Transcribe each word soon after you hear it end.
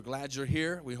Glad you're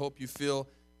here. We hope you feel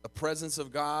the presence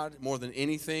of God more than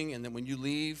anything, and then when you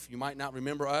leave, you might not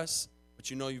remember us,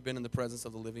 but you know you've been in the presence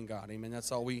of the living God. Amen.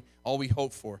 That's all we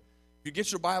hope for. If you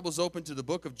get your Bibles open to the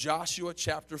book of Joshua,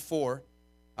 chapter 4,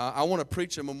 I want to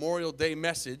preach a Memorial Day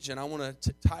message, and I want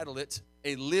to title it,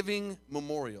 A Living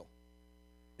Memorial.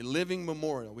 A Living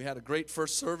Memorial. We had a great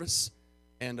first service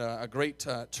and a great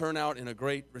turnout and a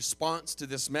great response to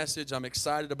this message. I'm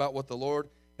excited about what the Lord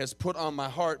has put on my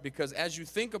heart, because as you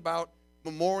think about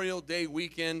Memorial Day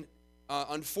weekend,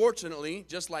 unfortunately,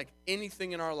 just like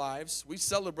anything in our lives, we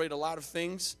celebrate a lot of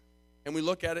things, and we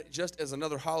look at it just as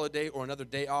another holiday or another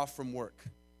day off from work.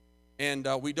 And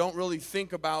we don't really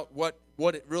think about what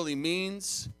it really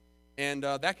means, and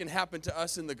that can happen to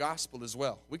us in the gospel as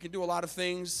well. We can do a lot of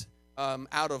things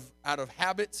out of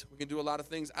habit. We can do a lot of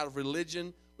things out of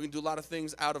religion. We can do a lot of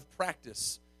things out of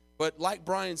practice. But like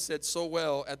Brian said so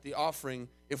well at the offering,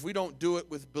 if we don't do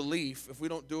it with belief, if we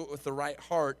don't do it with the right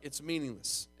heart, it's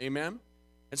meaningless. Amen?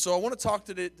 And so I want to talk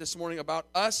today this morning about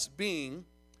us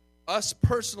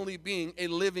personally being a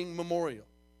living memorial.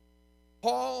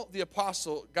 Paul the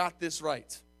apostle got this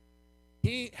right.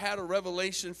 He had a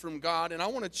revelation from God, and I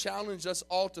want to challenge us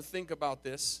all to think about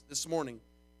this morning.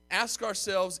 Ask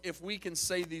ourselves if we can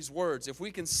say these words, if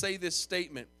we can say this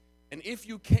statement. And if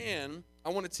you can, I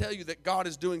want to tell you that God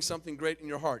is doing something great in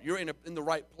your heart. You're in the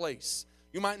right place.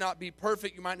 You might not be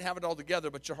perfect, you might not have it all together,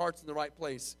 but your heart's in the right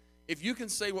place. If you can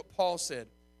say what Paul said,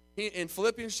 in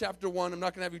Philippians chapter 1, I'm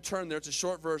not going to have you turn there, it's a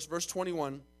short verse, verse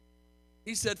 21.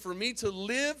 He said, "For me to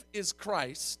live is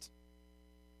Christ."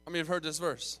 How many have heard this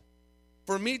verse?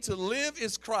 "For me to live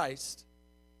is Christ,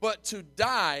 but to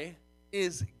die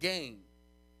is gain."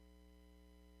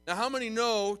 Now, how many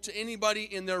know, to anybody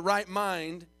in their right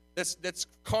mind that's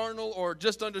carnal or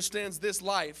just understands this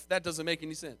life, that doesn't make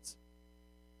any sense?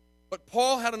 But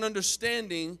Paul had an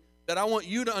understanding that I want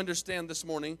you to understand this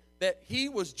morning, that he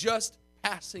was just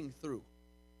passing through.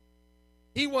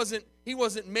 He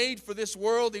wasn't made for this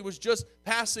world. He was just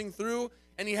passing through,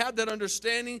 and he had that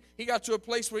understanding. He got to a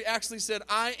place where he actually said,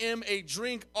 "I am a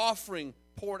drink offering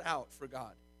poured out for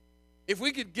God." If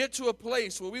we could get to a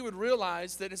place where we would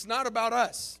realize that it's not about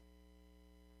us.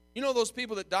 You know those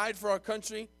people that died for our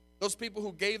country, those people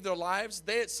who gave their lives,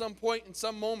 they at some point in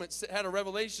some moments had a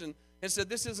revelation and said,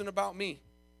 "This isn't about me.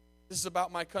 This is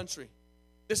about my country.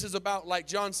 This is about," like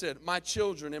John said, "my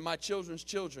children and my children's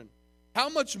children." How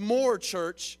much more,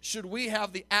 church, should we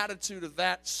have the attitude of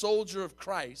that soldier of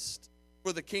Christ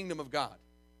for the kingdom of God?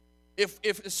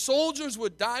 If soldiers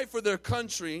would die for their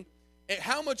country,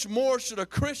 how much more should a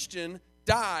Christian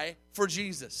die for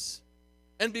Jesus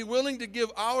and be willing to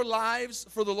give our lives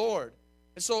for the Lord?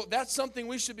 And so that's something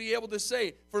we should be able to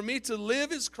say. For me to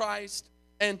live is Christ,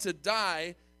 and to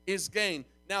die is gain.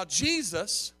 Now,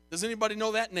 Jesus, does anybody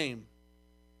know that name?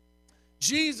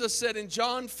 Jesus said in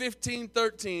John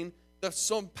 15:13,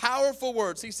 some powerful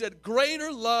words. He said,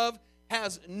 "Greater love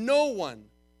has no one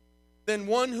than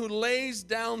one who lays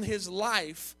down his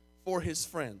life for his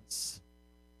friends."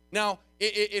 Now,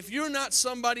 if you're not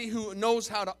somebody who knows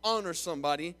how to honor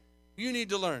somebody, you need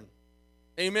to learn.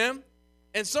 Amen?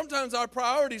 And sometimes our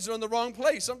priorities are in the wrong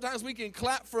place. Sometimes we can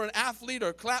clap for an athlete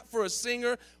or clap for a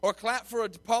singer or clap for a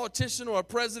politician or a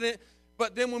president,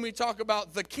 but then when we talk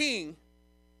about the king,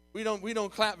 we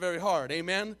don't clap very hard.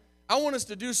 Amen? I want us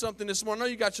to do something this morning. I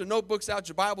know you got your notebooks out,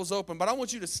 your Bibles open, but I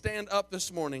want you to stand up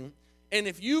this morning. And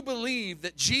if you believe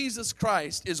that Jesus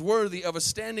Christ is worthy of a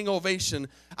standing ovation,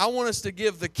 I want us to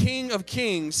give the King of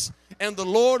Kings and the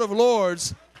Lord of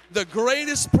Lords the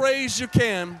greatest praise you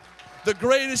can, the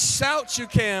greatest shout you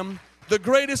can, the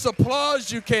greatest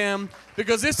applause you can,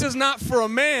 because this is not for a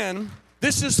man,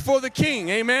 this is for the King.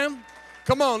 Amen?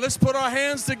 Come on, let's put our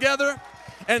hands together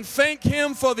and thank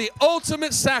him for the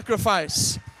ultimate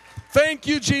sacrifice. Thank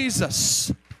you,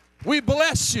 Jesus. We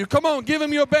bless you. Come on, give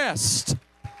him your best.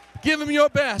 Give him your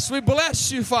best. We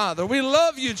bless you, Father. We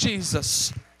love you,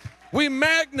 Jesus. We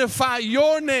magnify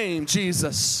your name,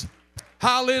 Jesus.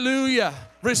 Hallelujah.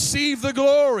 Receive the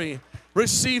glory.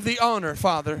 Receive the honor,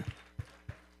 Father.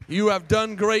 You have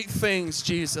done great things,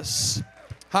 Jesus.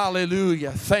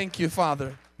 Hallelujah. Thank you,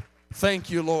 Father. Thank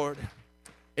you, Lord.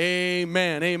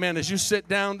 Amen. Amen. As you sit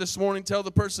down this morning, tell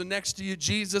the person next to you,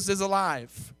 Jesus is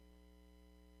alive,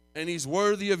 and he's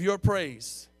worthy of your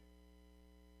praise.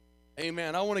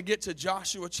 Amen. I want to get to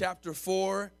Joshua chapter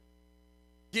 4.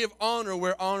 Give honor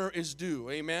where honor is due.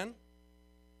 Amen.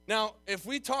 Now, if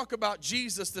we talk about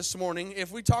Jesus this morning,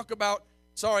 if we talk about,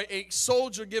 a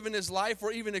soldier giving his life,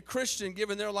 or even a Christian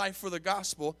giving their life for the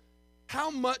gospel, how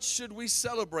much should we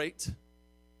celebrate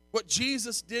what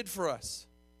Jesus did for us?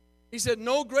 He said,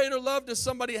 no greater love does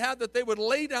somebody have that they would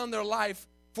lay down their life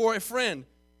for a friend.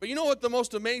 But you know what the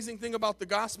most amazing thing about the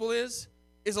gospel is?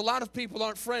 Is a lot of people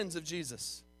aren't friends of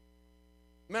Jesus.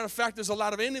 Matter of fact, there's a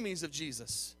lot of enemies of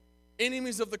Jesus,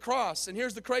 enemies of the cross. And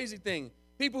here's the crazy thing.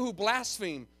 People who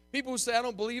blaspheme, people who say, I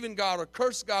don't believe in God, or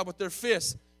curse God with their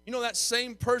fists. You know that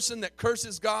same person that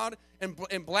curses God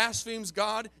and blasphemes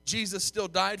God, Jesus still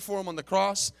died for him on the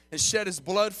cross and shed his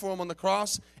blood for him on the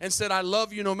cross and said, I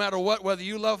love you no matter what, whether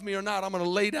you love me or not, I'm going to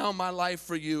lay down my life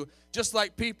for you. Just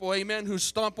like people, amen, who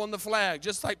stomp on the flag,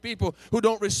 just like people who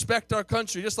don't respect our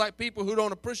country, just like people who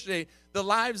don't appreciate the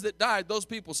lives that died, those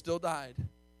people still died.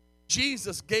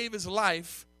 Jesus gave his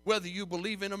life whether you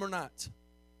believe in him or not.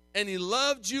 And he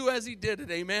loved you as he did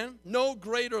it, amen? No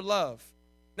greater love.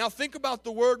 Now think about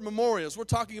the word memorials. We're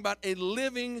talking about a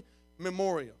living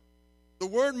memorial. The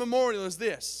word memorial is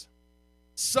this: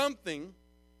 something,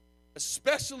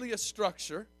 especially a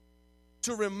structure,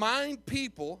 to remind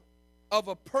people of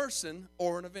a person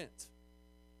or an event.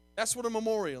 That's what a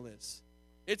memorial is.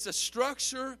 It's a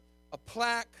structure, a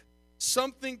plaque,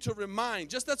 something to remind.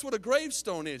 Just that's what a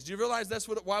gravestone is. Do you realize that's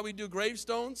why we do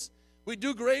gravestones? We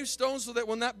do gravestones so that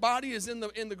when that body is in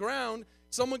the ground,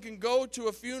 someone can go to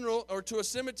a funeral or to a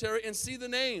cemetery and see the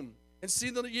name and see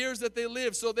the years that they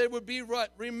lived, so they would be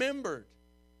remembered.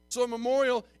 So a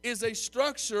memorial is a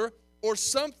structure or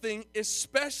something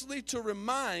especially to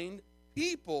remind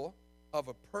people of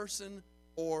a person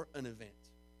or an event.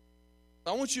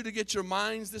 I want you to get your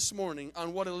minds this morning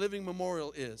on what a living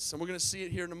memorial is, and we're going to see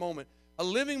it here in a moment. A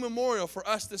living memorial for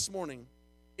us this morning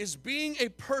is being a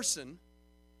person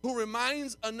who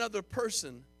reminds another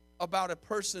person about a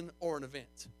person or an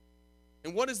event.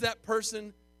 And what is that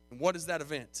person and what is that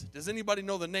event? Does anybody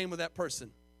know the name of that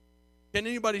person? Can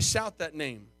anybody shout that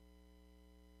name?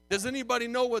 Does anybody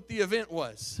know what the event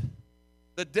was?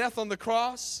 The death on the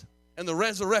cross and the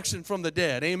resurrection from the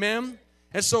dead. Amen?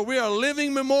 And so we are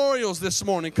living memorials this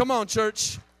morning. Come on,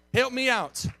 church. Help me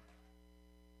out.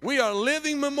 We are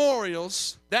living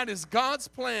memorials. That is God's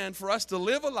plan for us to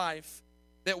live a life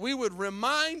that we would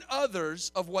remind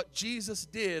others of what Jesus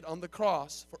did on the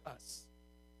cross for us.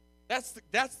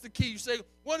 That's the key. You say,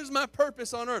 what is my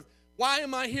purpose on earth? Why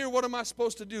am I here? What am I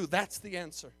supposed to do? That's the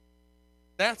answer.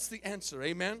 That's the answer.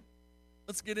 Amen?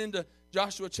 Let's get into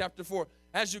Joshua chapter 4.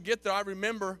 As you get there, I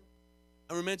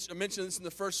mentioned this in the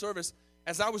first service.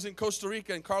 As I was in Costa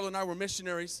Rica and Carla and I were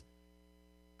missionaries,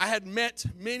 I had met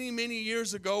many, many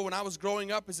years ago when I was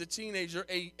growing up as a teenager,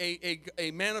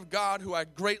 a man of God who I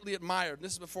greatly admired. And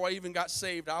this is before I even got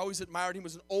saved. I always admired him. He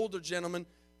was an older gentleman.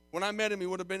 When I met him, he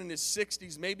would have been in his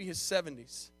 60s, maybe his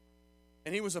 70s.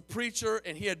 And he was a preacher,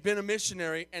 and he had been a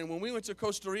missionary. And when we went to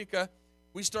Costa Rica,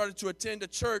 we started to attend a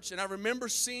church. And I remember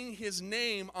seeing his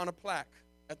name on a plaque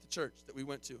at the church that we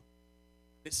went to.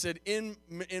 It said, in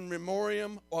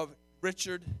memoriam of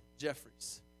Richard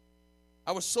Jeffries.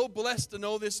 I was so blessed to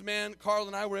know this man. Carl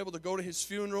and I were able to go to his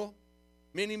funeral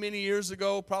many, many years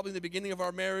ago, probably the beginning of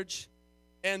our marriage.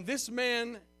 And this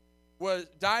man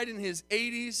died in his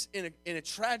 80s in a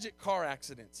tragic car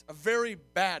accident, a very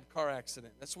bad car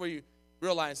accident. That's where you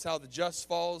realize how the just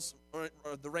falls, or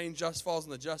the rain just falls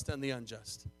on the just and the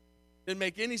unjust. Didn't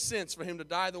make any sense for him to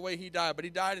die the way he died, but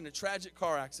he died in a tragic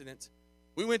car accident.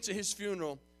 We went to his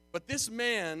funeral. But this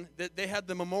man that they had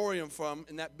the memoriam from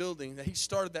in that building, that he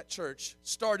started that church,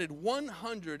 started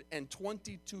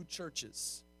 122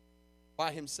 churches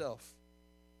by himself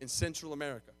in Central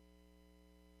America.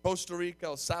 Costa Rica,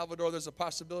 El Salvador, there's a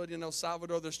possibility in El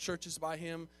Salvador, there's churches by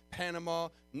him, Panama,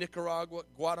 Nicaragua,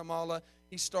 Guatemala.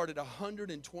 He started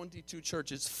 122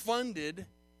 churches funded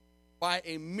by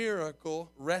a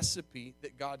miracle recipe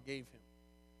that God gave him.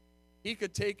 He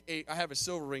could take I have a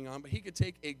silver ring on, but he could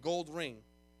take a gold ring.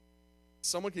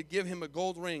 Someone could give him a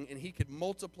gold ring, and he could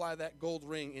multiply that gold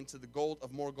ring into the gold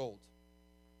of more gold.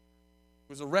 It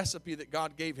was a recipe that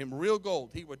God gave him, real gold.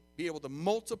 He would be able to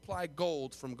multiply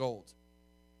gold from gold.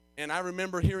 And I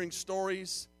remember hearing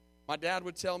stories. My dad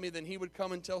would tell me, then he would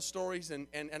come and tell stories. And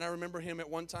I remember him at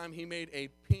one time, he made a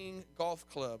Ping golf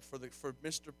club for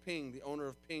Mr. Ping, the owner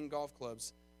of Ping Golf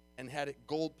Clubs, and had it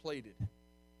gold-plated.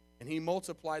 And he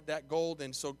multiplied that gold,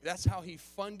 and so that's how he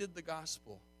funded the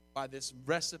gospel, by this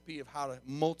recipe of how to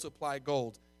multiply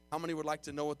gold. How many would like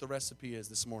to know what the recipe is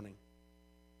this morning?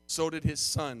 So did his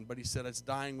son, but he said, it's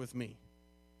dying with me.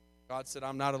 God said,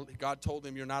 God told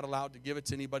him, you're not allowed to give it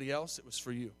to anybody else. It was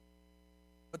for you.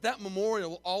 But that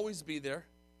memorial will always be there.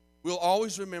 We'll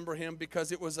always remember him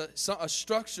because it was a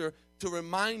structure to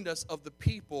remind us of the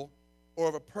people or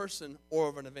of a person or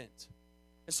of an event.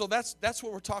 And so that's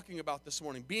what we're talking about this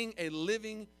morning, being a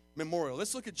living memorial.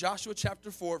 Let's look at Joshua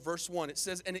chapter 4, verse 1. It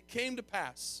says, and it came to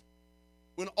pass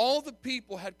when all the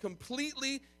people had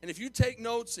completely, and if you take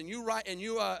notes and you write and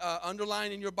you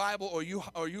underline in your Bible or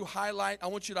you highlight, I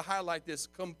want you to highlight this,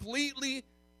 completely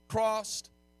crossed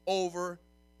over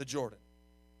the Jordan.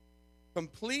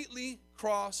 Completely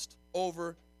crossed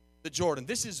over the Jordan.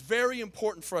 This is very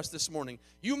important for us this morning.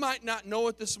 You might not know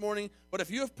it this morning, but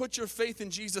if you have put your faith in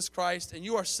Jesus Christ and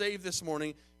you are saved this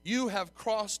morning, you have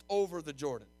crossed over the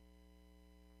Jordan.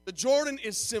 The Jordan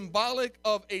is symbolic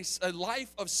of a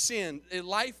life of sin, a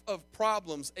life of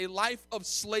problems, a life of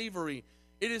slavery.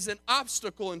 It is an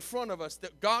obstacle in front of us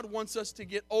that God wants us to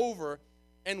get over.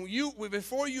 And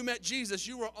before you met Jesus,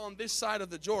 you were on this side of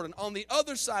the Jordan. On the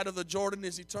other side of the Jordan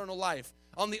is eternal life.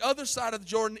 On the other side of the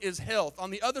Jordan is health.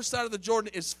 On the other side of the Jordan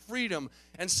is freedom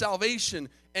and salvation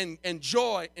and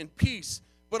joy and peace.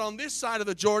 But on this side of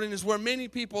the Jordan is where many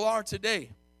people are today.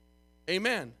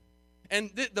 Amen. And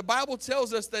the Bible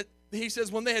tells us that, he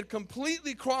says, when they had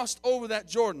completely crossed over that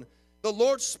Jordan, the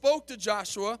Lord spoke to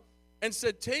Joshua and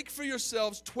said, take for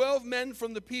yourselves 12 men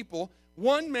from the people,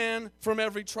 1 man from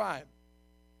every tribe,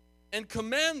 and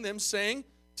command them, saying,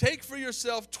 take for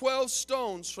yourself 12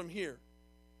 stones from here,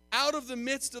 out of the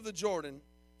midst of the Jordan,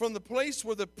 from the place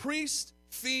where the priest's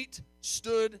feet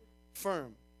stood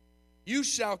firm. You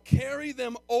shall carry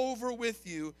them over with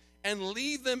you and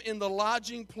leave them in the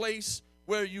lodging place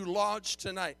where you lodge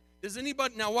tonight. Does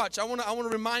anybody, now watch, I want to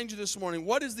remind you this morning,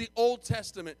 what is the Old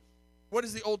Testament? What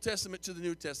is the Old Testament to the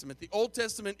New Testament? The Old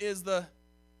Testament is the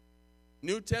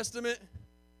New Testament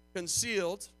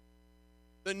concealed.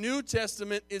 The New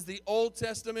Testament is the Old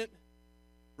Testament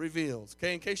revealed.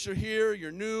 Okay, in case you're here,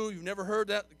 you're new, you've never heard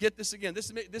that, get this again.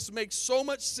 This makes so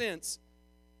much sense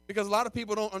because a lot of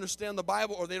people don't understand the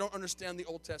Bible or they don't understand the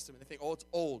Old Testament. They think, oh, it's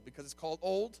old. Because it's called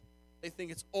old, they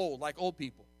think it's old, like old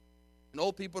people. And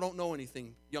old people don't know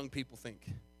anything, young people think.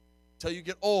 Until you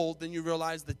get old, then you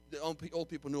realize that the old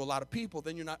people knew a lot of people.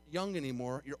 Then you're not young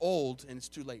anymore. You're old, and it's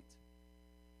too late.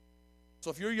 So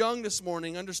if you're young this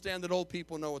morning, understand that old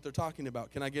people know what they're talking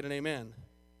about. Can I get an amen?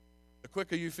 The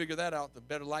quicker you figure that out, the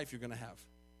better life you're going to have.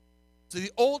 So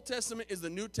the Old Testament is the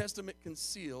New Testament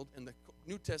concealed, and the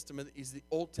New Testament is the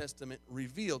Old Testament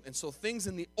revealed. And so things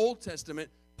in the Old Testament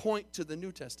point to the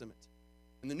New Testament.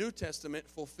 And the New Testament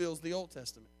fulfills the Old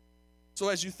Testament. So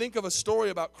as you think of a story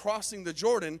about crossing the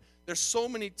Jordan, there's so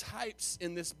many types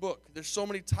in this book. There's so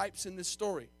many types in this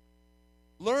story.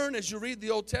 Learn as you read the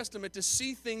Old Testament to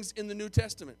see things in the New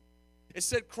Testament. It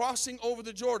said crossing over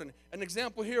the Jordan. An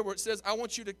example here where it says, I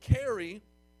want you to carry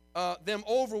them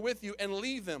over with you and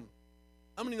leave them.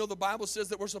 How many know the Bible says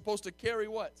that we're supposed to carry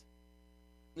what?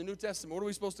 In the New Testament, what are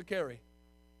we supposed to carry?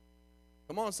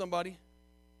 Come on, somebody.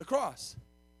 The cross.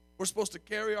 We're supposed to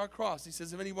carry our cross. He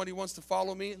says, if anybody wants to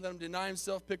follow me, let him deny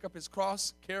himself, pick up his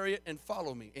cross, carry it, and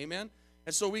follow me. Amen?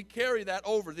 And so we carry that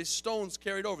over. These stones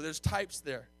carried over. There's types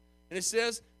there. And it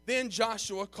says, then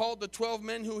Joshua called the 12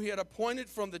 men who he had appointed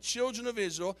from the children of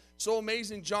Israel. So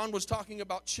amazing, John was talking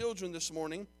about children this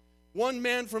morning. 1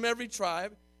 man from every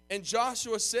tribe. And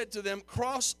Joshua said to them,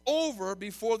 cross over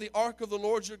before the ark of the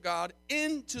Lord your God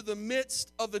into the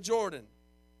midst of the Jordan.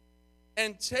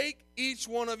 And take each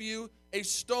one of you a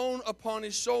stone upon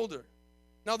his shoulder.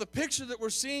 Now the picture that we're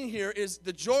seeing here is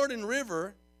the Jordan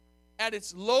River at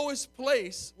its lowest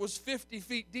place was 50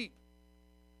 feet deep.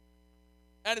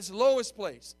 At its lowest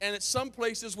place. And at some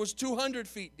places was 200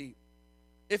 feet deep.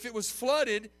 If it was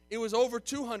flooded, it was over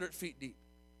 200 feet deep.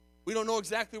 We don't know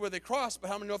exactly where they crossed, but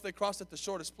how many know if they crossed at the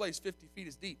shortest place, 50 feet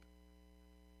is deep?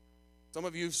 Some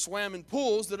of you swam in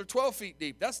pools that are 12 feet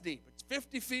deep. That's deep. It's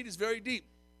 50 feet is very deep.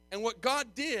 And what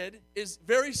God did is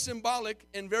very symbolic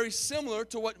and very similar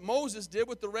to what Moses did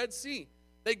with the Red Sea.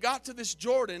 They got to this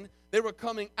Jordan. They were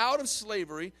coming out of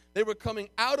slavery. They were coming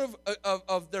out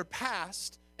of their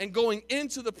past and going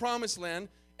into the promised land.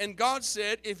 And God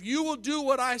said, if you will do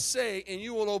what I say and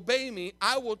you will obey me,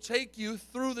 I will take you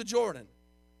through the Jordan.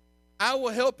 I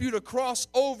will help you to cross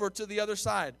over to the other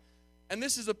side. And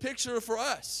this is a picture for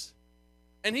us.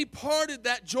 And he parted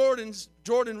that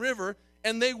Jordan River,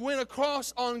 and they went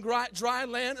across on dry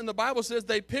land, and the Bible says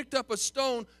they picked up a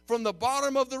stone from the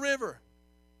bottom of the river.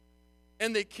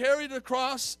 And they carried it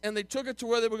across, and they took it to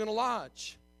where they were going to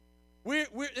lodge.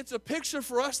 It's a picture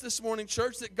for us this morning,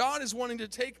 church, that God is wanting to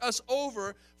take us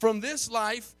over from this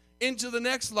life into the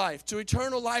next life, to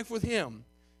eternal life with him.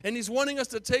 And he's wanting us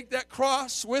to take that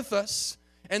cross with us.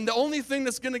 And the only thing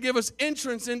that's going to give us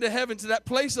entrance into heaven, to that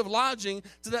place of lodging,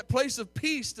 to that place of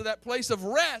peace, to that place of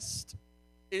rest,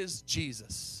 is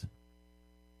Jesus.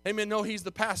 Amen. No, he's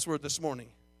the password this morning.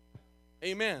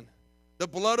 Amen. The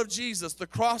blood of Jesus, the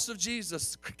cross of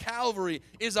Jesus, Calvary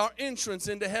is our entrance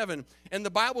into heaven. And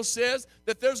the Bible says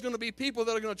that there's going to be people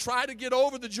that are going to try to get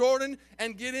over the Jordan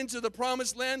and get into the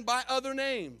promised land by other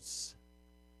names.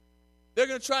 They're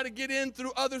going to try to get in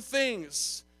through other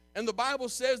things. And the Bible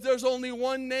says there's only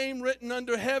one name written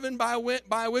under heaven by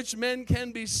which men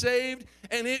can be saved,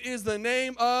 and it is the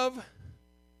name of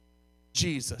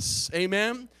Jesus.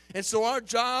 Amen? And so our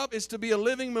job is to be a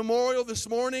living memorial this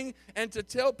morning and to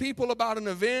tell people about an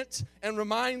event and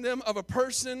remind them of a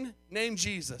person named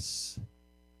Jesus.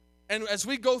 And as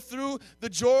we go through the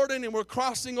Jordan and we're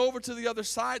crossing over to the other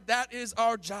side, that is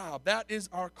our job. That is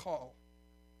our call.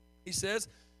 He says,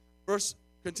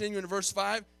 continuing in verse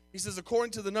 5, he says,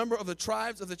 according to the number of the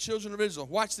tribes of the children of Israel.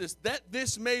 Watch this. That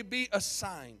this may be a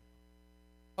sign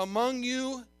among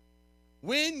you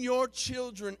when your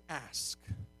children ask.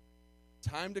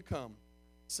 Time to come,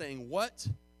 saying, what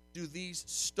do these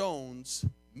stones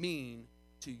mean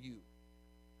to you?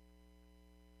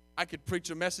 I could preach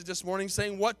a message this morning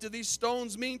saying, what do these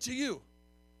stones mean to you?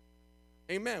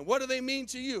 Amen. What do they mean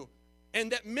to you?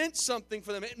 And that meant something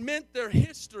for them. It meant their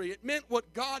history. It meant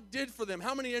what God did for them.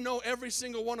 How many of you know every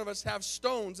single one of us have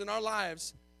stones in our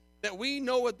lives that we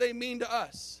know what they mean to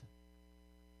us?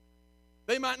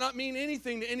 They might not mean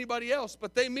anything to anybody else,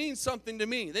 but they mean something to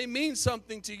me. They mean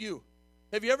something to you.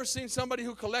 Have you ever seen somebody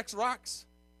who collects rocks?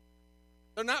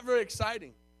 They're not very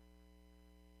exciting.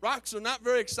 Rocks are not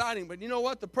very exciting, but you know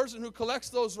what? The person who collects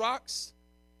those rocks,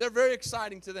 they're very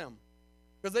exciting to them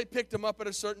because they picked them up at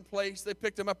a certain place. They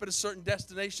picked them up at a certain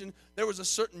destination. There was a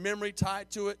certain memory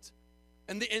tied to it.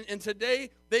 And today,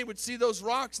 they would see those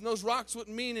rocks, and those rocks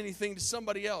wouldn't mean anything to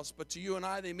somebody else, but to you and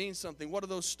I, they mean something. What do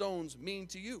those stones mean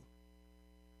to you?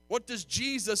 What does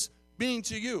Jesus mean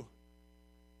to you?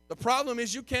 The problem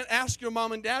is you can't ask your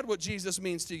mom and dad what Jesus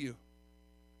means to you.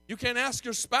 You can't ask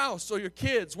your spouse or your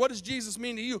kids, what does Jesus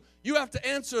mean to you? You have to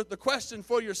answer the question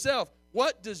for yourself.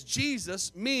 What does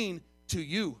Jesus mean to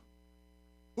you?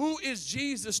 Who is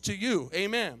Jesus to you?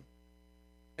 Amen.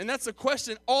 And that's a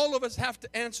question all of us have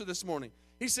to answer this morning.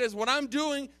 He says, what I'm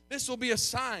doing, this will be a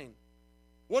sign.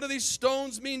 What do these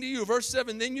stones mean to you? Verse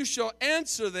 7, then you shall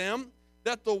answer them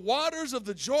that the waters of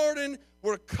the Jordan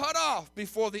were cut off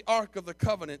before the ark of the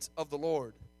covenant of the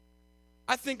Lord.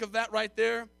 I think of that right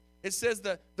there. It says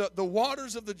that the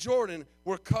waters of the Jordan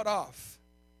were cut off.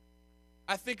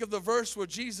 I think of the verse where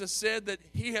Jesus said that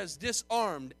he has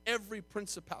disarmed every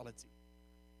principality.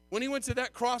 When he went to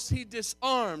that cross, he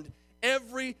disarmed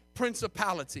every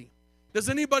principality. Does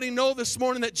anybody know this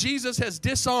morning that Jesus has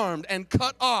disarmed and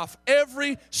cut off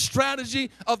every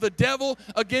strategy of the devil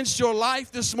against your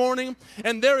life this morning?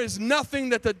 And there is nothing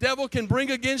that the devil can bring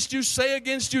against you, say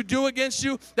against you, do against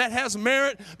you that has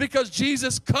merit because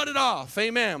Jesus cut it off.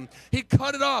 Amen. He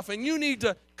cut it off, and you need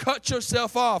to cut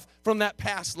yourself off from that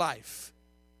past life.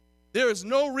 There is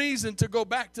no reason to go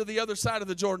back to the other side of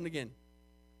the Jordan again.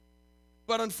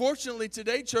 But unfortunately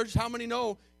today, church, how many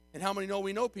know, and how many know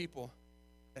we know people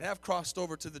that have crossed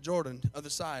over to the Jordan, other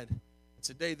side, and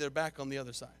today they're back on the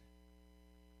other side.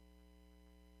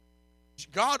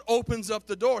 God opens up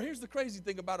the door. Here's the crazy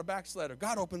thing about a backslider.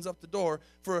 God opens up the door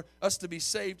for us to be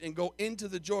saved and go into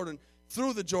the Jordan,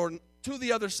 through the Jordan, to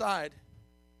the other side.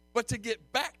 But to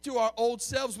get back to our old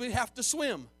selves, we have to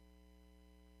swim.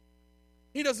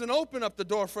 He doesn't open up the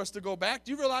door for us to go back.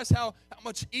 Do you realize how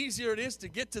much easier it is to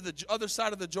get to the other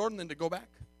side of the Jordan than to go back?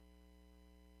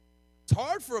 It's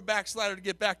hard for a backslider to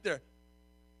get back there.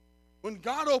 When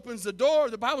God opens the door,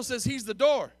 the Bible says he's the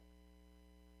door.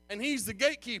 And he's the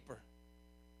gatekeeper.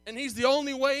 And he's the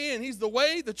only way in. He's the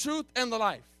way, the truth, and the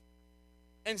life.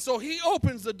 And so he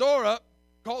opens the door up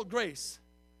called grace.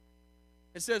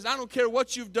 It says, I don't care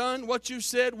what you've done, what you've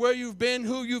said, where you've been,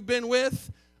 who you've been with.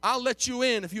 I'll let you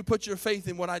in if you put your faith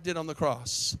in what I did on the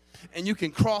cross. And you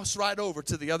can cross right over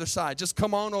to the other side. Just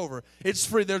come on over. It's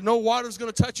free. There's no water's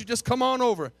going to touch you. Just come on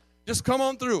over. Just come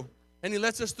on through. And he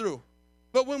lets us through.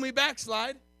 But when we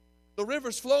backslide, the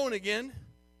river's flowing again.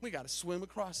 We got to swim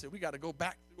across it. We got to go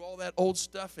back through all that old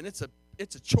stuff. And it's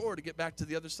a chore to get back to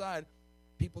the other side.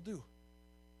 People do.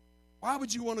 Why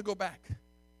would you want to go back?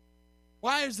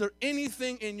 Why is there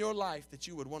anything in your life that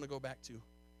you would want to go back to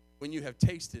when you have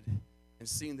tasted and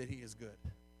seen that he is good?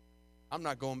 I'm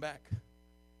not going back.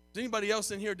 Has anybody else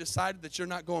in here decided that you're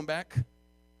not going back?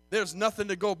 There's nothing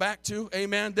to go back to.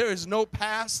 Amen. There is no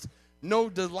past, no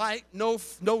delight, no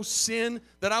sin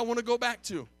that I want to go back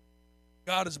to.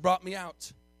 God has brought me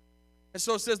out. And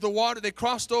so it says the water, they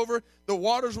crossed over, the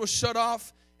waters were shut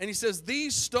off, and he says,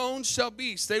 these stones shall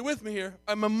be, stay with me here,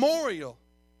 a memorial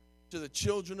to the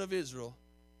children of Israel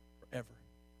forever.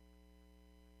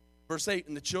 Verse 8,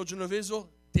 and the children of Israel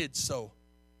did so.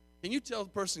 Can you tell the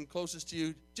person closest to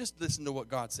you, just listen to what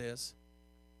God says?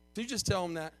 Can you just tell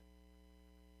them that?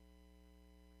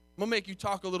 I'm going to make you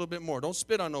talk a little bit more. Don't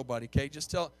spit on nobody, okay?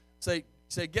 Just say,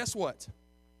 guess what?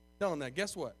 Tell them that,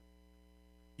 guess what?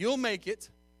 You'll make it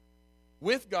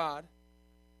with God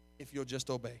if you'll just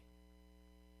obey.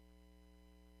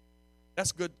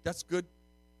 That's good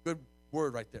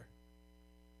word right there.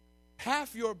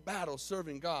 Half your battle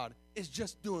serving God is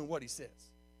just doing what he says.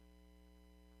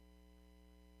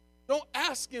 Don't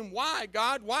ask him why,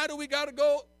 God. Why do we got to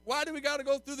go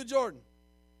through the Jordan?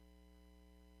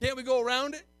 Can't we go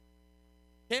around it?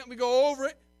 Can't we go over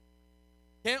it?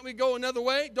 Can't we go another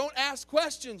way? Don't ask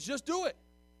questions. Just do it.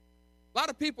 A lot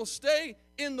of people stay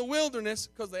in the wilderness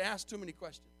because they ask too many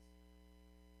questions.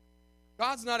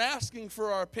 God's not asking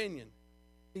for our opinion.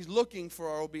 He's looking for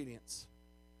our obedience.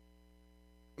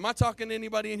 Am I talking to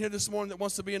anybody in here this morning that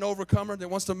wants to be an overcomer, that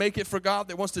wants to make it for God,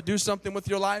 that wants to do something with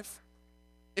your life?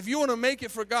 If you want to make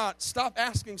it for God, stop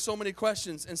asking so many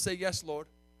questions and say, yes, Lord.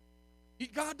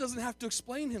 God doesn't have to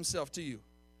explain himself to you.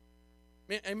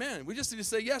 Amen. We just need to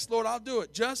say, yes, Lord, I'll do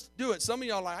it. Just do it. Some of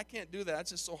y'all are like, I can't do that.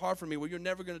 That's just so hard for me. Well, you're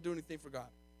never going to do anything for God.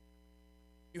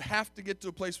 You have to get to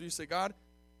a place where you say, God,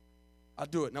 I'll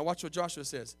do it. Now watch what Joshua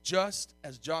says. Just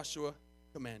as Joshua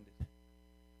commanded.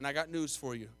 And I got news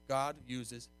for you. God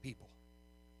uses people.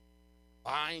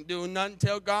 I ain't doing nothing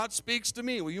until God speaks to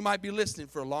me. Well, you might be listening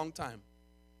for a long time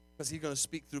because he's going to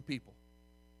speak through people.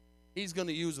 He's going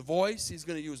to use a voice. He's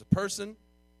going to use a person.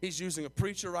 He's using a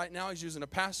preacher right now. He's using a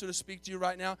pastor to speak to you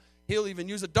right now. He'll even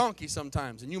use a donkey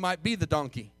sometimes, and you might be the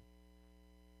donkey.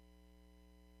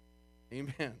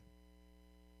 Amen.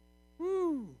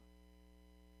 Woo.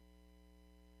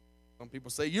 Some people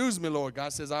say, use me, Lord.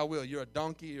 God says, I will. You're a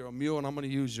donkey, you're a mule, and I'm going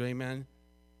to use you. Amen.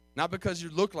 Not because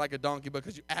you look like a donkey, but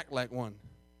because you act like one.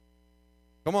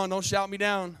 Come on, don't shout me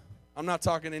down. I'm not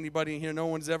talking to anybody in here. No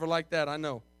one's ever like that, I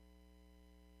know.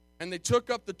 And they took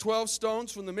up the 12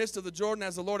 stones from the midst of the Jordan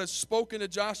as the Lord had spoken to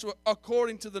Joshua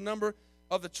according to the number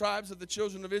of the tribes of the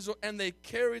children of Israel, and they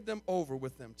carried them over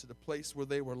with them to the place where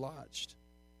they were lodged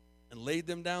and laid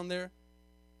them down there.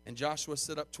 And Joshua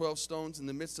set up 12 stones in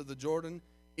the midst of the Jordan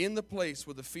in the place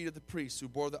where the feet of the priests who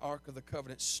bore the Ark of the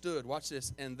Covenant stood. Watch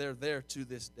this, and they're there to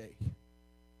this day.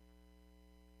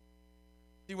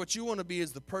 See, what you want to be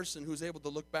is the person who's able to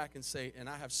look back and say, and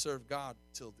I have served God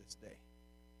till this day.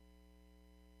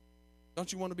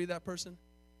 Don't you want to be that person?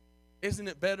 Isn't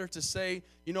it better to say,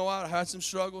 you know what, I've had some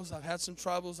struggles, I've had some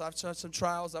troubles, I've had some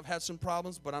trials, I've had some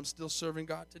problems, but I'm still serving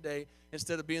God today,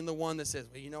 instead of being the one that says,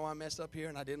 well, you know, I messed up here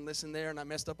and I didn't listen there and I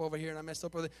messed up over here and I messed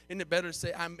up over there. Isn't it better to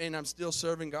say, I'm still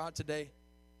serving God today?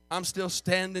 I'm still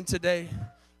standing today.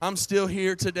 I'm still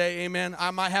here today, amen.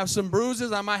 I might have some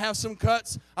bruises, I might have some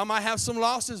cuts, I might have some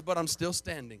losses, but I'm still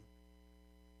standing.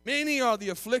 Many are the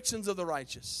afflictions of the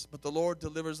righteous, but the Lord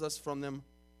delivers us from them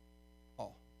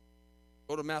all.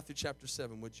 Go to Matthew chapter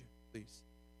 7, would you, please?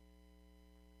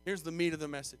 Here's the meat of the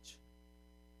message.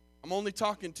 I'm only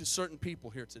talking to certain people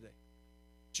here today.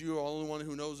 But you are the only one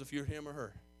who knows if you're him or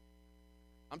her.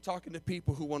 I'm talking to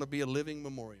people who want to be a living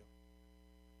memorial.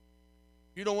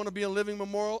 If you don't want to be a living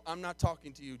memorial, I'm not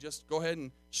talking to you. Just go ahead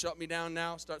and shut me down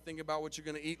now. Start thinking about what you're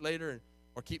going to eat later,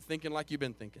 or keep thinking like you've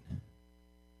been thinking.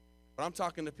 But I'm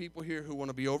talking to people here who want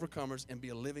to be overcomers and be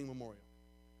a living memorial.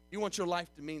 You want your life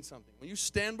to mean something. When you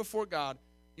stand before God,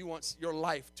 you want your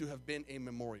life to have been a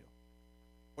memorial.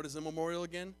 What is a memorial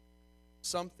again?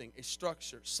 Something, a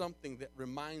structure, something that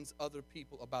reminds other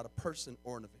people about a person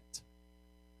or an event.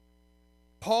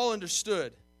 Paul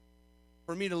understood,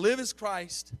 for me to live as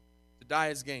Christ, to die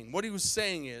as gain. What he was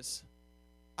saying is,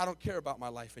 I don't care about my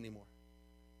life anymore.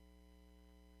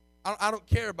 I don't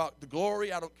care about the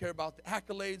glory. I don't care about the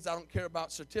accolades. I don't care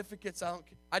about certificates.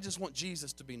 I just want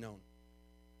Jesus to be known.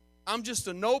 I'm just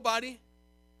a nobody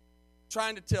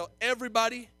trying to tell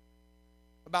everybody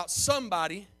about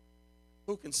somebody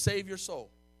who can save your soul.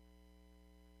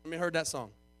 Let me heard that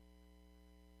song.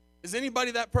 Is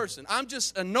anybody that person? I'm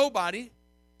just a nobody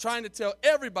trying to tell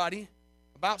everybody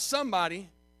about somebody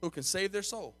who can save their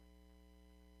soul.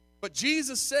 But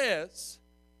Jesus says,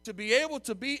 to be able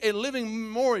to be a living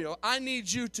memorial, I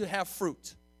need you to have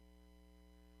fruit.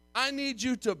 I need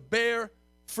you to bear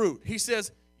fruit. He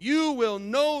says, you will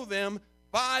know them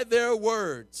by their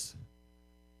words.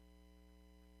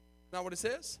 Not what it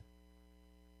says?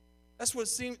 That's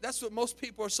what most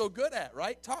people are so good at,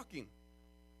 right? Talking.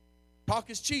 Talk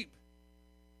is cheap.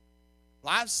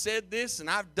 Well, I've said this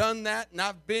and I've done that and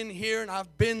I've been here and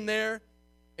I've been there.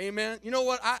 Amen. You know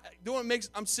what?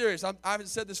 I'm serious. I haven't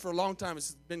said this for a long time.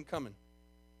 It's been coming.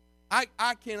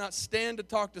 I cannot stand to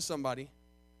talk to somebody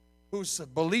who's a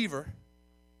believer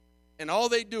And all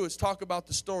they do is talk about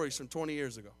the stories from 20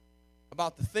 years ago,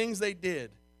 about the things they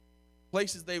did,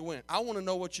 places they went. I want to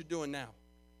know what you're doing now.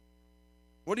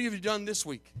 What have you done this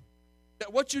week?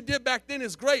 That what you did back then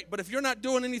is great, but if you're not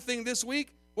doing anything this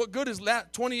week, what good is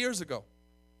that 20 years ago?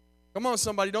 Come on,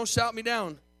 somebody, don't shout me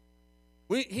down.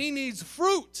 He needs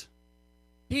fruit.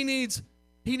 He needs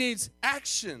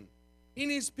action. He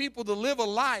needs people to live a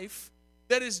life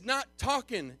that is not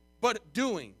talking but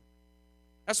doing.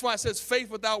 That's why it says faith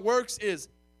without works is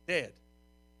dead.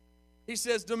 He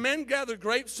says, do men gather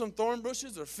grapes from thorn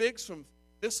bushes or figs from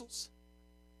thistles?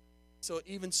 So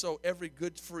even so, every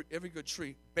good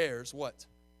tree bears what?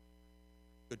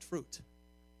 Good fruit.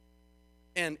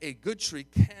 And a good tree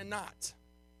cannot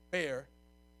bear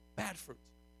bad fruit.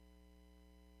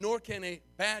 Nor can a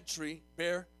bad tree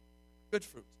bear good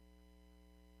fruit.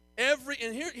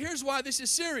 Here's why this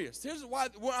is serious. Here's why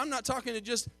I'm not talking to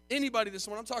just anybody this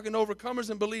morning. I'm talking to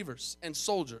overcomers and believers and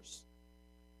soldiers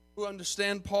who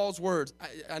understand Paul's words.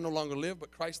 I no longer live, but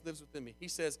Christ lives within me. He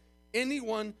says,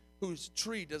 anyone whose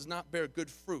tree does not bear good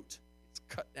fruit is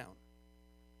cut down,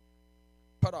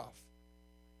 cut off,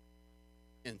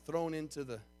 and thrown into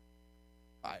the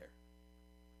fire.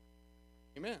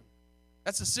 Amen.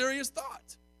 That's a serious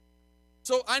thought.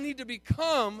 So I need to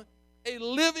become a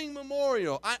living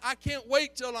memorial. I can't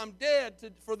wait till I'm dead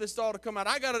for this all to come out.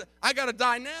 I gotta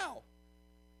die now.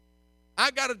 I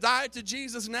gotta die to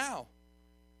Jesus now.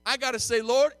 I gotta say,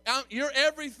 Lord, you're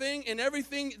everything, and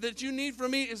everything that you need from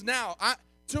me is now.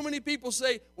 Too many people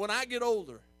say, when I get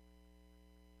older.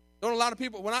 Don't a lot of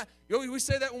people, we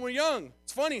say that when we're young.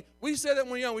 It's funny, we say that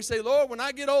when we're young. We say, Lord, when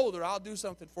I get older, I'll do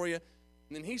something for you.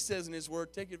 And then he says in his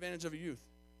word, take advantage of your youth.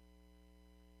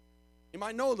 You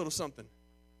might know a little something.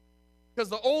 Because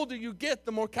the older you get,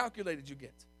 the more calculated you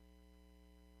get.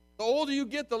 The older you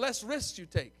get, the less risks you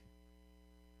take.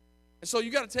 And so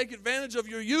you got to take advantage of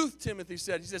your youth, Timothy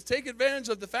said. He says, take advantage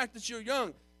of the fact that you're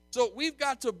young. So we've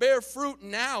got to bear fruit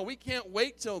now. We can't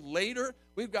wait till later.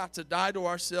 We've got to die to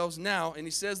ourselves now. And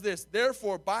he says this,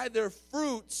 therefore, by their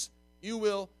fruits you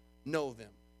will know them.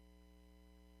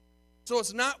 So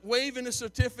it's not waving a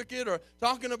certificate or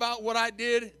talking about what I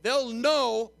did. They'll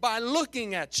know by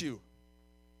looking at you.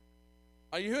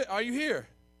 Are you here?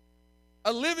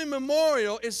 A living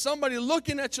memorial is somebody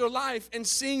looking at your life and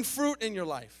seeing fruit in your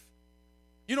life.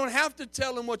 You don't have to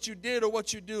tell them what you did or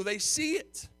what you do. They see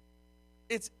it.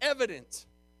 It's evident.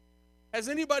 Has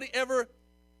anybody ever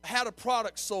had a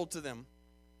product sold to them?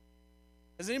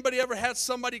 Has anybody ever had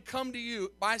somebody come to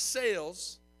you by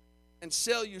sales and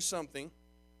sell you something?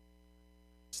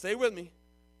 Stay with me.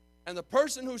 And the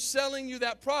person who's selling you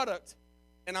that product,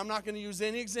 and I'm not going to use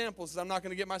any examples because I'm not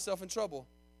going to get myself in trouble.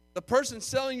 The person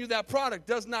selling you that product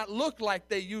does not look like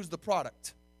they use the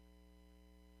product.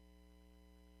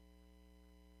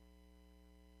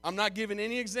 I'm not giving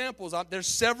any examples. There's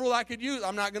several I could use.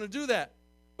 I'm not going to do that.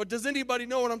 But does anybody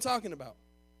know what I'm talking about?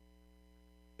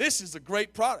 This is a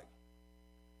great product.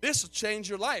 This will change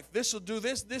your life. This will do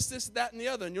this, that, and the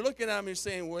other. And you're looking at them and you're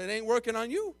saying, well, it ain't working on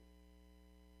you.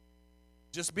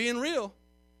 Just being real.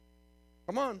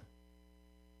 Come on.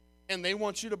 And they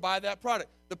want you to buy that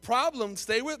product. The problem,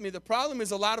 stay with me, the problem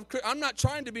is I'm not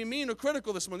trying to be mean or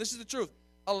critical this morning. This is the truth.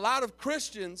 A lot of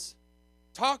Christians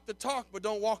talk the talk but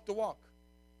don't walk the walk.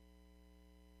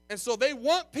 And so they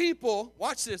want people,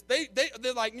 watch this,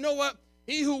 they're like, you know what?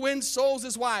 He who wins souls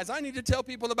is wise. I need to tell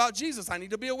people about Jesus. I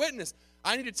need to be a witness.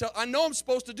 I know I'm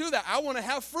supposed to do that. I want to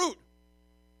have fruit.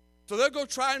 So they'll go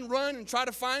try and run and try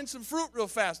to find some fruit real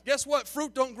fast. Guess what?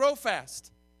 Fruit don't grow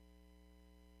fast.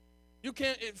 You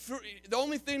can't. The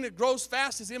only thing that grows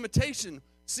fast is imitation.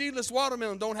 Seedless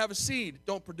watermelon don't have a seed,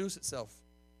 don't produce itself.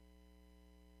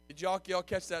 Did y'all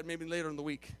catch that maybe later in the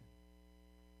week?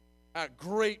 I had a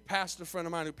great pastor friend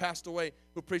of mine who passed away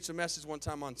who preached a message one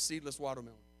time on seedless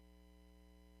watermelon.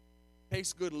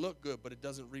 Tastes good and look good, but it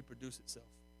doesn't reproduce itself.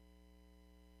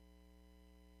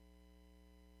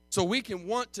 So we can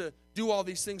want to do all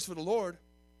these things for the Lord,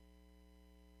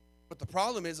 but the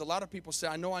problem is a lot of people say,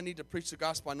 I know I need to preach the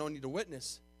gospel, I know I need to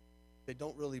witness. They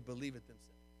don't really believe it themselves.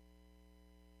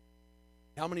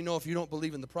 How many know if you don't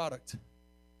believe in the product,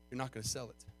 you're not going to sell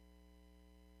it?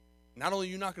 Not only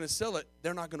are you not going to sell it,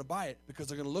 they're not going to buy it because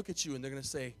they're going to look at you and they're going to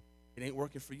say, it ain't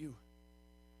working for you.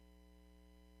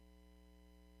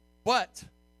 But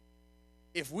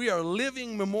if we are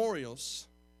living memorials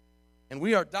and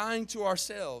we are dying to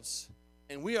ourselves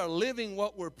and we are living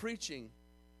what we're preaching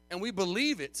and we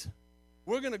believe it,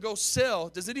 we're going to go sell.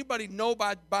 Does anybody know,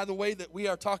 by the way, that we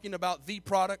are talking about the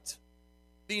product,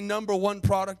 the number one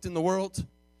product in the world?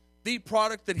 The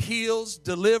product that heals,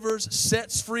 delivers,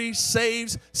 sets free,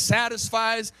 saves,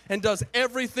 satisfies, and does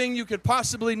everything you could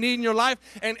possibly need in your life,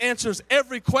 and answers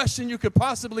every question you could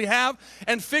possibly have,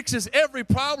 and fixes every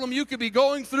problem you could be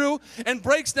going through, and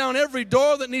breaks down every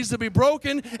door that needs to be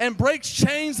broken, and breaks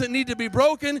chains that need to be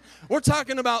broken. We're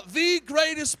talking about the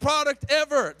greatest product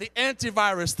ever. The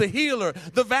antivirus, the healer,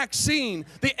 the vaccine,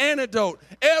 the antidote,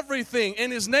 everything.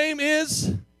 And his name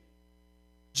is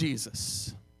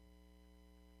Jesus.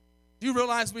 Do you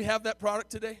realize we have that product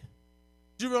today?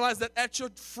 Do you realize that at your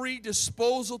free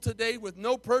disposal today with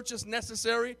no purchase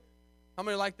necessary? How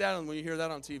many like that when you hear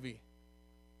that on TV?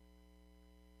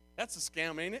 That's a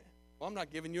scam, ain't it? Well, I'm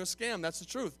not giving you a scam. That's the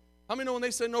truth. How many know when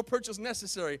they say no purchase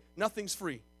necessary, nothing's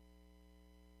free?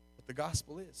 But the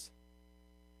gospel is.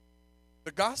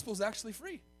 The gospel is actually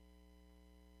free.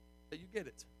 That you get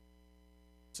it.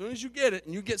 As soon as you get it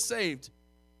and you get saved,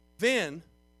 then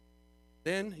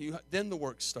the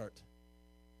works start.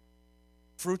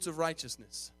 Fruits of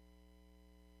righteousness,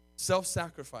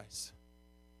 self-sacrifice,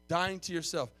 dying to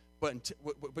yourself. But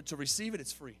to receive it,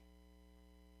 it's free.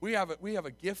 We have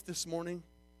a gift this morning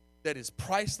that is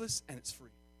priceless and it's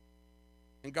free.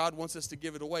 And God wants us to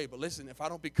give it away. But listen, if I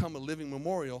don't become a living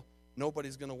memorial,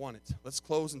 nobody's going to want it. Let's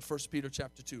close in 1 Peter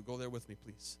chapter 2. Go there with me,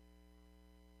 please.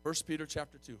 1 Peter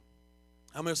chapter 2.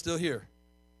 How many are still here?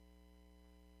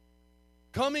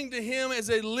 Coming to him as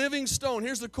a living stone.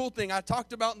 Here's the cool thing. I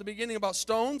talked about in the beginning about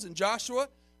stones and Joshua.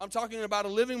 I'm talking about a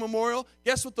living memorial.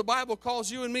 Guess what the Bible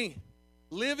calls you and me?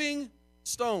 Living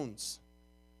stones.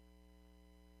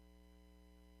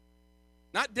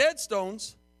 Not dead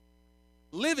stones,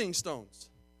 living stones.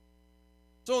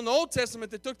 So in the Old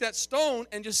Testament, they took that stone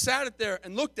and just sat it there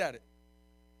and looked at it.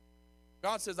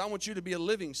 God says, I want you to be a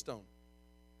living stone.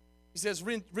 He says,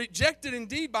 rejected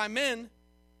indeed by men,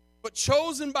 but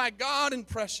chosen by God and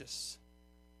precious.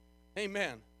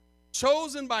 Amen.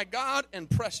 Chosen by God and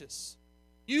precious.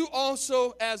 You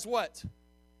also as what?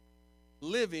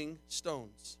 Living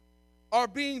stones. Are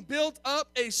being built up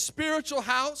a spiritual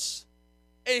house,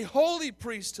 a holy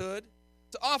priesthood,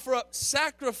 to offer up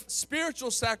spiritual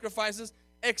sacrifices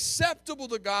acceptable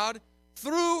to God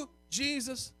through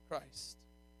Jesus Christ.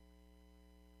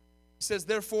 He says,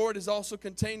 therefore, it is also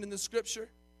contained in the scripture,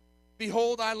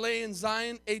 behold, I lay in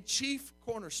Zion a chief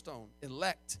cornerstone,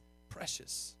 elect,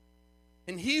 precious.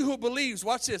 And he who believes,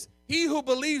 watch this, he who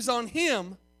believes on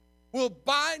him will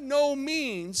by no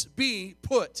means be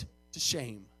put to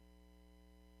shame.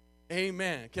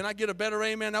 Amen. Can I get a better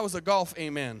amen? That was a golf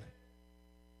amen.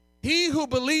 He who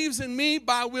believes in me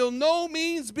by will no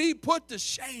means be put to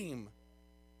shame.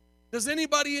 Does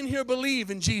anybody in here believe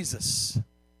in Jesus?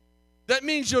 That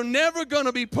means you're never going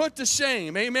to be put to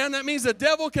shame. Amen. That means the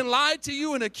devil can lie to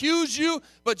you and accuse you,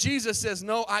 but Jesus says,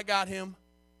 no, I got him.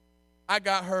 I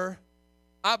got her.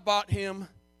 I bought him.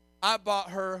 I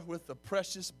bought her with the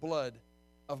precious blood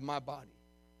of my body.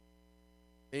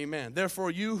 Amen. Therefore,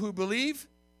 you who believe,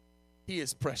 he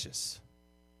is precious.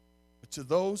 But to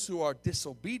those who are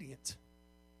disobedient,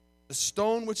 the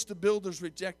stone which the builders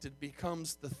rejected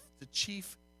becomes the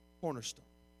chief cornerstone.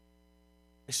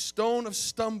 A stone of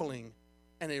stumbling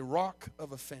and a rock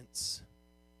of offense.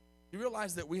 You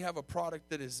realize that we have a product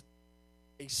that is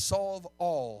a solve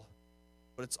all,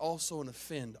 but it's also an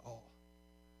offend all.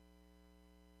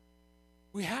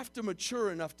 We have to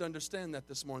mature enough to understand that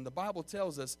this morning. The Bible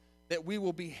tells us that we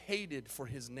will be hated for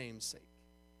his name's sake.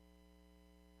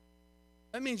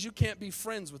 That means you can't be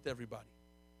friends with everybody.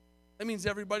 That means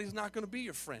everybody's not going to be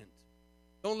your friend.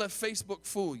 Don't let Facebook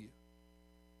fool you.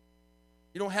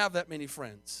 You don't have that many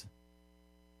friends.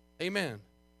 Amen.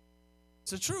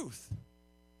 It's the truth.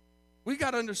 We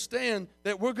got to understand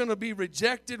that we're going to be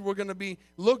rejected. We're going to be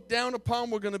looked down upon.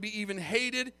 We're going to be even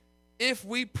hated. If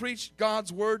we preach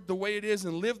God's word the way it is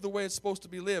and live the way it's supposed to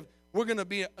be lived, we're going to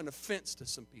be an offense to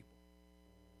some people.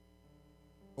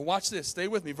 But watch this. Stay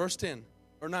with me. Verse 10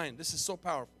 or 9. This is so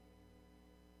powerful.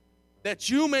 That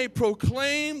you may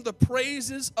proclaim the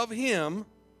praises of him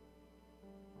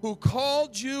who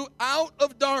called you out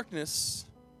of darkness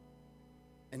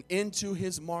and into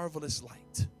his marvelous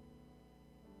light.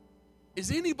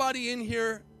 Is anybody in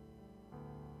here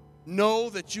know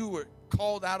that you were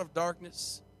called out of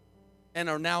darkness and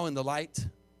are now in the light?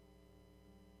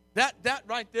 That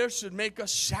right there should make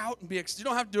us shout and be excited. You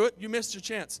don't have to do it. You missed your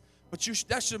chance. But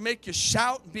that should make you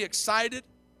shout and be excited.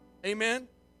 Amen.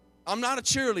 I'm not a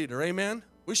cheerleader. Amen.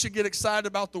 We should get excited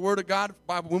about the word of God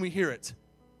when we hear it.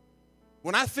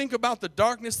 When I think about the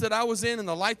darkness that I was in and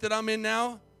the light that I'm in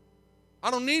now, I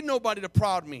don't need nobody to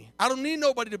prod me. I don't need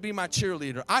nobody to be my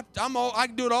cheerleader. I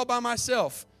can do it all by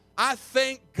myself. I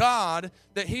thank God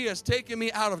that He has taken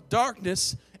me out of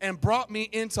darkness and brought me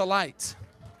into light.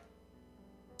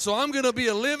 So I'm going to be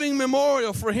a living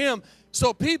memorial for Him,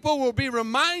 so people will be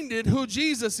reminded who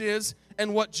Jesus is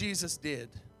and what Jesus did.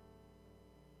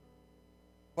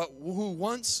 But who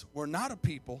once were not a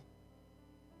people,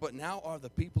 but now are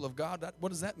the people of God. What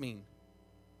does that mean?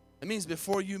 It means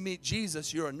before you meet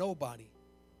Jesus, you're a nobody.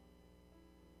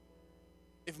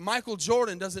 If Michael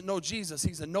Jordan doesn't know Jesus,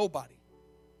 he's a nobody.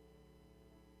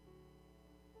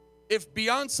 If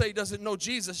Beyonce doesn't know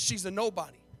Jesus, she's a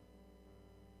nobody.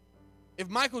 If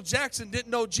Michael Jackson didn't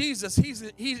know Jesus, he's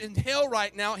in hell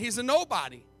right now. He's a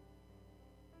nobody.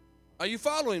 Are you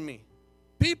following me?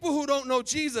 People who don't know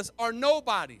Jesus are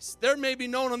nobodies. They're maybe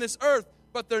known on this earth,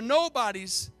 but they're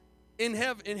nobodies in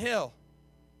hell.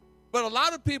 But a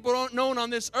lot of people aren't known on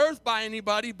this earth by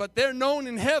anybody, but they're known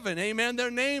in heaven. Amen.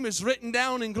 Their name is written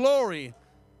down in glory.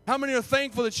 How many are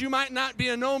thankful that you might not be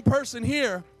a known person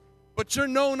here, but you're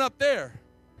known up there?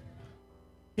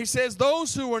 He says,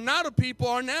 those who were not a people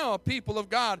are now a people of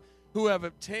God who have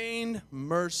obtained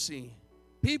mercy.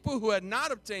 People who had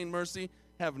not obtained mercy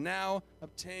have now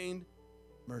obtained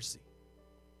mercy.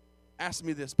 Ask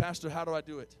me this, Pastor, how do I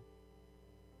do it?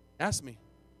 Ask me,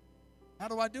 how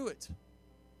do I do it?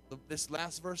 This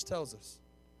last verse tells us,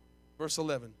 verse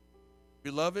 11,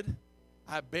 Beloved,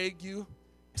 I beg you,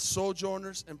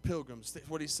 sojourners and pilgrims.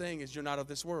 What he's saying is you're not of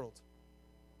this world.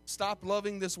 Stop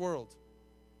loving this world.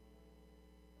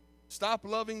 Stop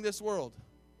loving this world.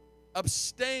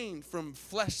 Abstain from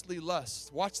fleshly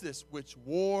lusts. Watch this, which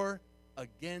war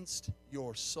against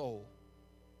your soul.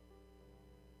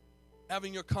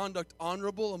 Having your conduct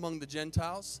honorable among the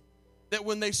Gentiles, that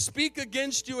when they speak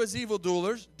against you as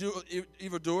evildoers,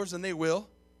 and they will,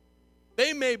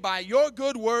 they may by your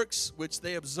good works, which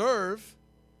they observe,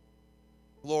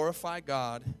 glorify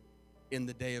God in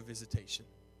the day of visitation.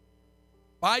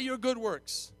 By your good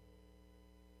works.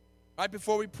 Right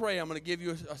before we pray, I'm going to give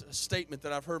you a statement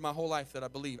that I've heard my whole life that I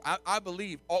believe. I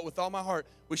believe with all my heart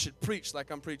we should preach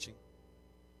like I'm preaching.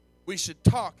 We should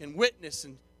talk and witness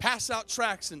and pass out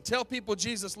tracts and tell people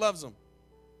Jesus loves them.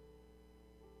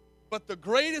 But the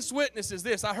greatest witness is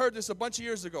this. I heard this a bunch of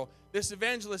years ago. This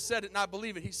evangelist said it, and I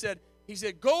believe it. He said,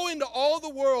 go into all the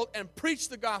world and preach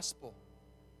the gospel.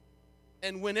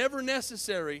 And whenever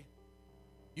necessary,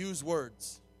 use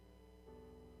words.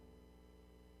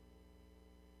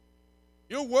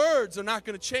 Your words are not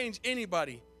going to change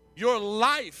anybody. Your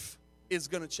life is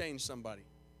going to change somebody.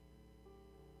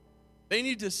 They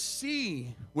need to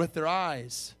see with their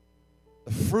eyes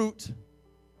the fruit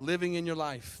living in your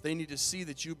life. They need to see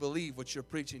that you believe what you're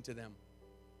preaching to them.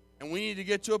 And we need to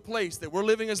get to a place that we're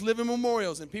living as living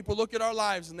memorials, and people look at our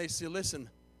lives and they say, listen,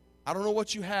 I don't know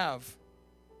what you have,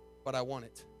 but I want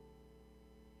it.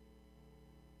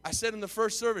 I said in the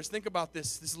first service, think about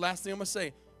this. This is the last thing I'm going to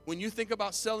say. When you think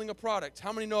about selling a product,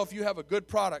 how many know if you have a good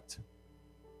product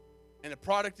and the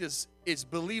product is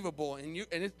believable and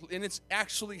it's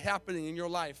actually happening in your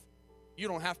life, you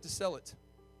don't have to sell it.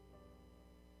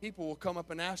 People will come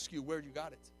up and ask you where you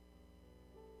got it.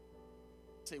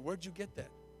 Say, where'd you get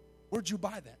that? Where'd you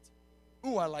buy that?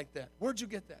 Ooh, I like that. Where'd you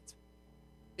get that?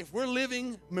 If we're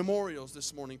living memorials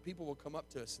this morning, people will come up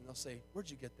to us and they'll say, where'd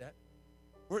you get that?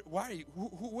 Why are you?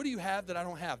 What do you have that I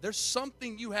don't have? There's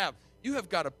something you have. You have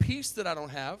got a peace that I don't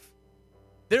have.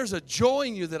 There's a joy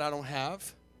in you that I don't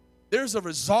have. There's a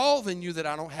resolve in you that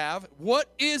I don't have. What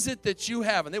is it that you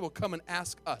have? And they will come and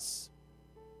ask us.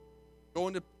 Go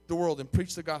into the world and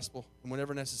preach the gospel, and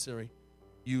whenever necessary,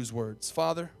 use words.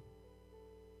 Father,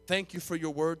 thank you for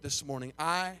your word this morning.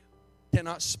 I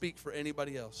cannot speak for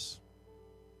anybody else.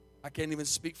 I can't even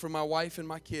speak for my wife and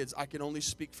my kids. I can only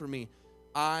speak for me.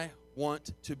 I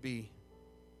want to be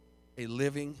a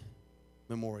living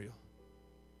memorial.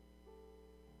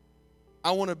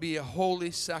 I want to be a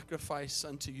holy sacrifice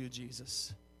unto you,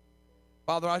 Jesus.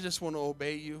 Father, I just want to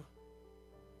obey you.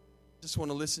 Just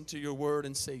want to listen to your word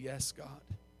and say, yes, God.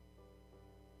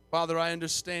 Father, I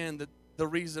understand that the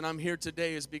reason I'm here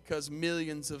today is because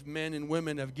millions of men and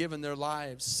women have given their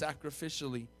lives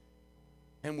sacrificially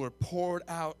and were poured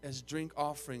out as drink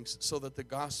offerings so that the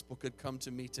gospel could come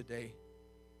to me today.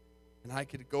 And I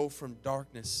could go from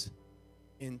darkness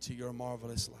into your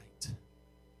marvelous light.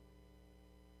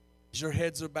 As your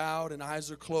heads are bowed and eyes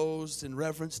are closed in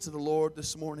reverence to the Lord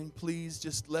this morning, please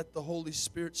just let the Holy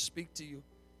Spirit speak to you.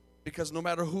 Because no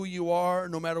matter who you are,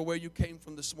 no matter where you came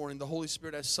from this morning, the Holy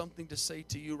Spirit has something to say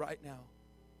to you right now.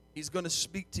 He's going to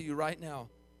speak to you right now.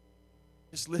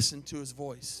 Just listen to his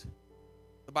voice.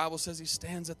 The Bible says he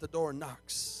stands at the door and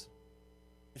knocks.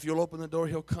 If you'll open the door,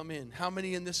 he'll come in. How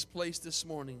many in this place this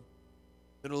morning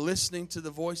that are listening to the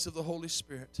voice of the Holy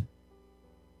Spirit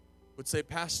would say,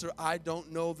 Pastor, I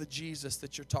don't know the Jesus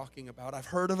that you're talking about. I've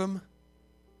heard of him.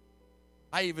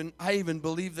 I even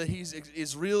believe that he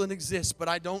is real and exists, but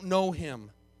I don't know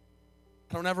him.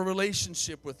 I don't have a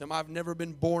relationship with him. I've never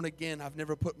been born again. I've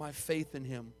never put my faith in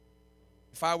him.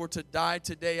 If I were to die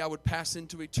today, I would pass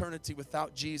into eternity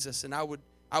without Jesus, and I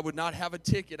would not have a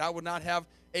ticket. I would not have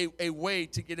a way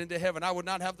to get into heaven. I would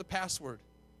not have the password.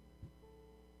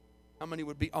 How many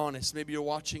would be honest? Maybe you're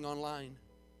watching online.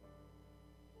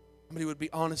 How many would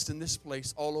be honest in this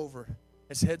place all over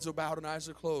as heads are bowed and eyes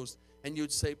are closed, and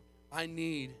you'd say, I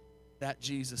need that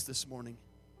Jesus this morning.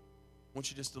 I want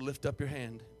you just to lift up your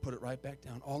hand, put it right back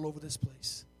down all over this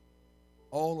place.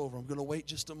 All over. I'm going to wait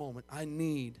just a moment. I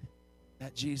need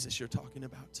that Jesus you're talking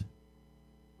about.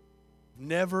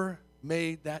 Never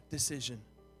made that decision.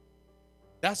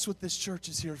 That's what this church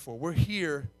is here for. We're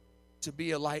here to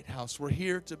be a lighthouse. We're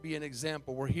here to be an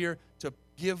example. We're here to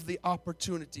give the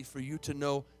opportunity for you to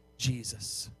know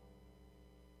Jesus.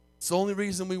 It's the only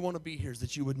reason we want to be here is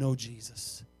that you would know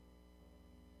Jesus.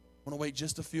 I want to wait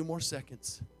just a few more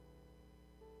seconds.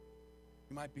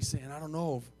 You might be saying, I don't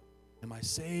know, am I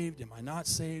saved? Am I not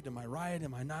saved? Am I right?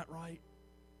 Am I not right?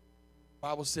 The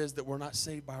Bible says that we're not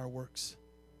saved by our works,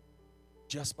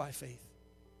 just by faith,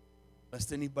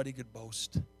 lest anybody could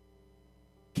boast.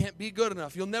 Can't be good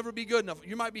enough. You'll never be good enough.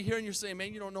 You might be here and you're saying,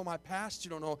 man, you don't know my past. You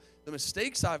don't know the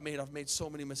mistakes I've made. I've made so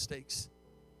many mistakes.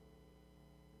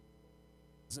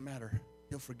 Doesn't matter.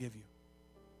 He'll forgive you.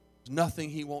 There's nothing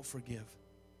he won't forgive.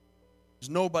 There's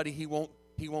nobody he won't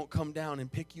come down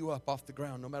and pick you up off the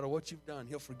ground. No matter what you've done,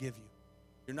 he'll forgive you.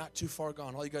 You're not too far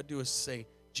gone. All you got to do is say,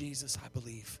 Jesus, I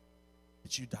believe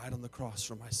that you died on the cross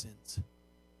for my sins.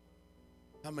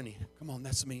 How many? Come on,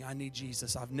 that's me. I need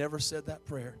Jesus. I've never said that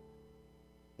prayer.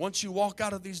 Once you walk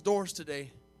out of these doors today,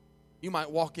 you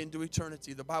might walk into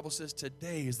eternity. The Bible says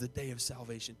today is the day of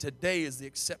salvation. Today is the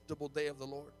acceptable day of the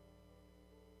Lord.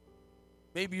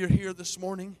 Maybe you're here this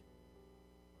morning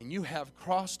and you have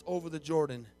crossed over the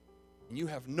Jordan and you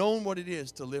have known what it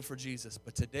is to live for Jesus.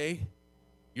 But today,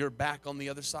 you're back on the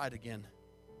other side again.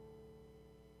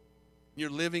 You're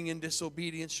living in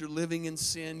disobedience. You're living in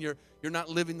sin. You're not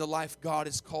living the life God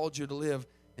has called you to live.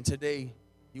 And today,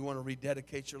 you want to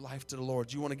rededicate your life to the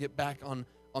Lord. You want to get back on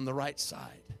the right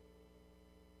side.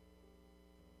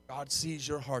 God sees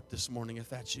your heart this morning if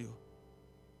that's you. And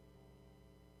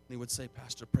he would say,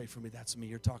 Pastor, pray for me. That's me.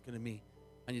 You're talking to me.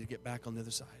 I need to get back on the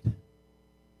other side.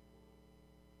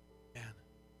 Man,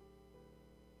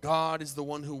 God is the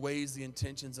one who weighs the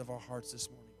intentions of our hearts this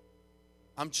morning.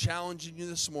 I'm challenging you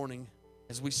this morning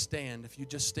as we stand. If you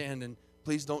just stand and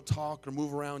please don't talk or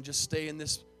move around, just stay in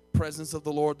this presence of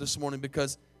the Lord this morning,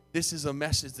 because this is a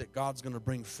message that God's going to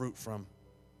bring fruit from.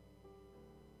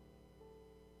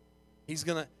 He's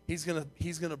going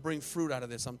to bring fruit out of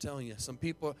this. I'm telling you. Some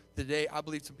people today, I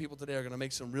believe some people today are going to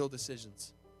make some real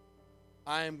decisions.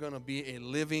 I am going to be a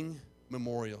living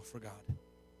memorial for God.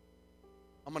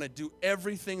 I'm going to do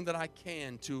everything that I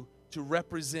can to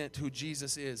represent who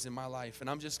Jesus is in my life, and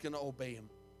I'm just going to obey him.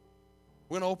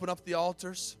 We're going to open up the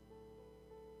altars.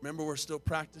 Remember, we're still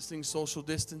practicing social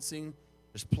distancing.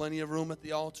 There's plenty of room at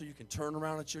the altar. You can turn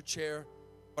around at your chair.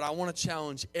 But I want to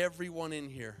challenge everyone in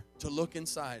here to look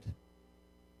inside.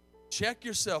 Check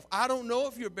yourself. I don't know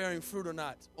if you're bearing fruit or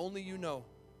not. Only you know.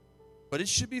 But it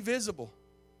should be visible.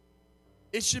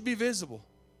 It should be visible.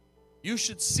 You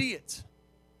should see it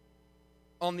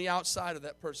on the outside of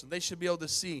that person. They should be able to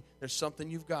see there's something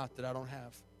you've got that I don't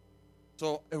have.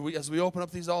 So as we open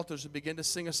up these altars and begin to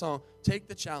sing a song, take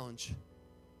the challenge.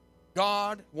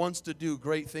 God wants to do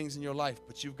great things in your life,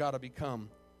 but you've got to become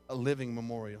a living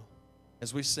memorial.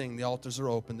 As we sing, the altars are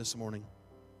open this morning.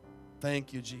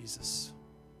 Thank you, Jesus.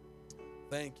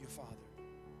 Thank you, Father.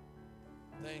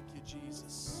 Thank you,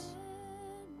 Jesus.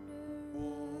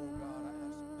 Oh, God, I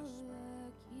ask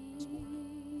you this morning.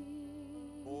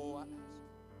 Oh,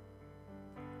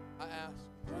 I ask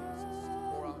you, Jesus, to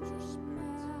pour out your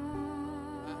Spirit.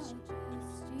 I ask you to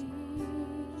lift Jesus.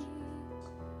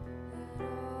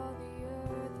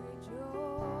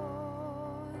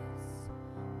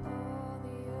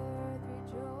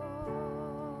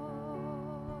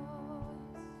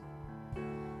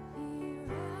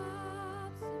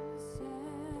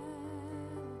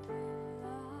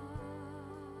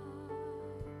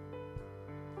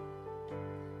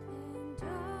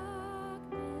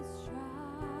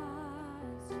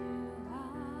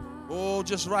 Oh,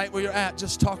 just right where you're at,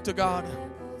 just talk to God.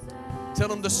 Tell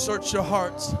him to search your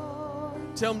heart.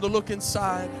 Tell him to look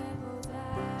inside.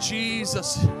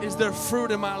 Jesus, is there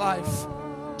fruit in my life?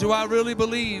 Do I really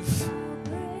believe?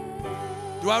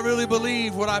 Do I really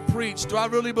believe what I preach? Do I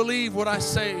really believe what I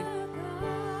say?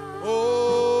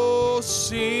 Oh,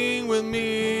 sing with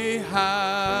me,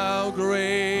 how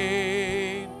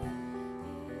great.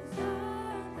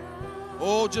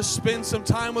 Oh, just spend some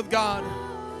time with God.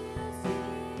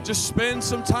 Just spend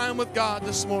some time with God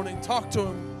this morning. Talk to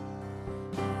Him.